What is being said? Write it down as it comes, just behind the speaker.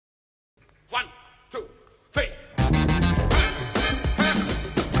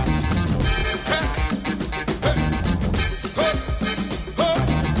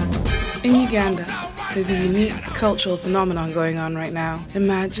Uganda, there's a unique cultural phenomenon going on right now.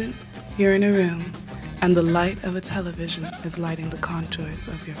 Imagine you're in a room and the light of a television is lighting the contours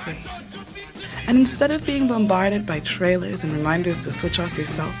of your face. And instead of being bombarded by trailers and reminders to switch off your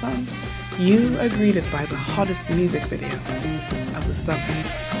cell phone, you are greeted by the hottest music video of the summer.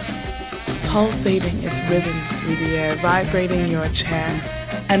 Pulsating its rhythms through the air, vibrating your chair,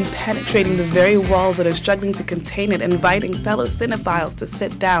 and penetrating the very walls that are struggling to contain it, inviting fellow cinephiles to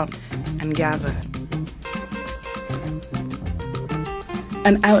sit down and gather.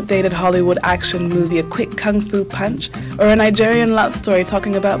 An outdated Hollywood action movie, a quick kung fu punch, or a Nigerian love story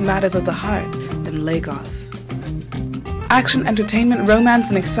talking about matters of the heart in Lagos. Action, entertainment, romance,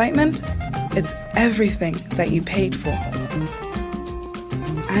 and excitement, it's everything that you paid for.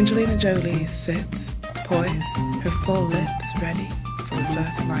 Angelina Jolie sits, poised, her full lips ready for the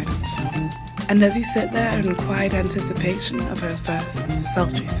first line of the film. And as you sit there in quiet anticipation of her first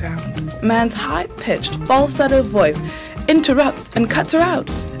sultry sound, man's high-pitched, falsetto voice interrupts and cuts her out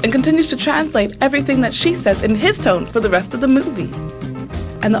and continues to translate everything that she says in his tone for the rest of the movie.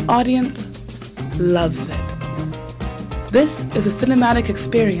 And the audience loves it. This is a cinematic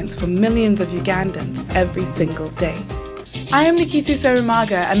experience for millions of Ugandans every single day. I am Nikisi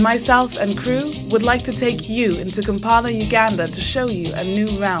Serumaga, and myself and crew would like to take you into Kampala, Uganda to show you a new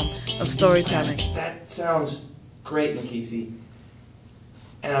realm of storytelling. That sounds great, Nikisi.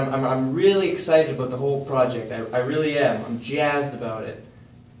 And I'm really excited about the whole project. I really am. I'm jazzed about it.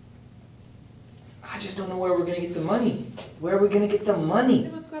 I just don't know where we're going to get the money. Where are we going to get the money?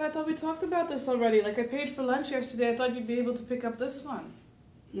 Hey, Mascot, I thought we talked about this already. Like, I paid for lunch yesterday. I thought you'd be able to pick up this one.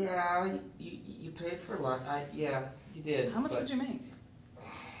 Yeah, you paid for lunch. Yeah, you did. How much did you make?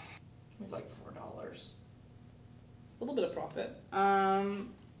 Like $4. A little bit of profit.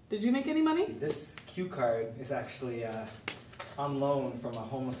 Did you make any money? This cue card is actually on loan from a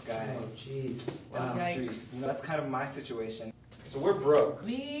homeless guy Oh, jeez. down the Yikes. street. You know, that's kind of my situation. So we're broke.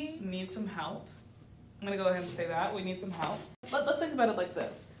 We need some help. I'm going to go ahead and say that. We need some help. Let's think about it like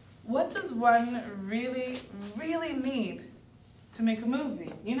this. What does one really, really need to make a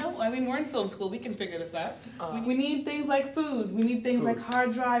movie? You know, I mean, we're in film school. We can figure this out. We need things like food. We need things like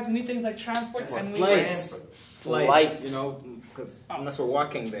hard drives. We need things like transport. And Flights, you know, because unless we're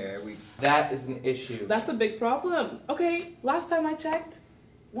walking there, That is an issue. That's a big problem. Okay, last time I checked,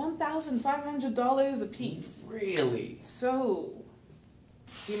 $1,500 a piece. Really? So,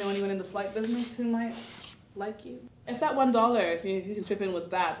 do you know anyone in the flight business who might like you? If that $1, if you can chip in with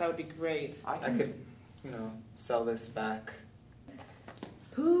that, that would be great. I could, you know, sell this back.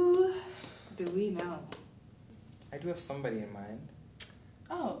 Who do we know? I do have somebody in mind,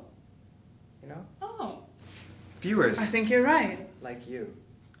 Oh, you know? oh. Viewers. I think you're right. Like you.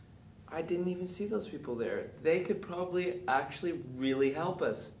 I didn't even see those people there. They could probably actually really help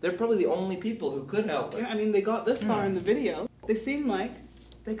us. They're probably the only people who could help us. Yeah, I mean, they got this far in the video. They seem like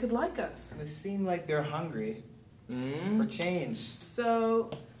they could like us. They seem like they're hungry for change.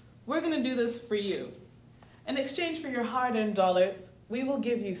 So, we're gonna do this for you. In exchange for your hard-earned dollars, we will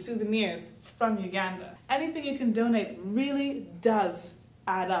give you souvenirs from Uganda. Anything you can donate really does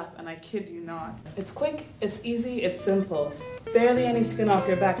add up, and I kid you not. It's quick, it's easy, it's simple. Barely any skin off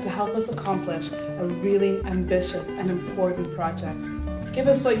your back to help us accomplish a really ambitious and important project. Give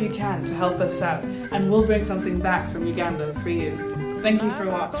us what you can to help us out, and we'll bring something back from Uganda for you. Thank you for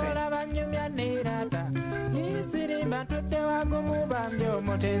watching.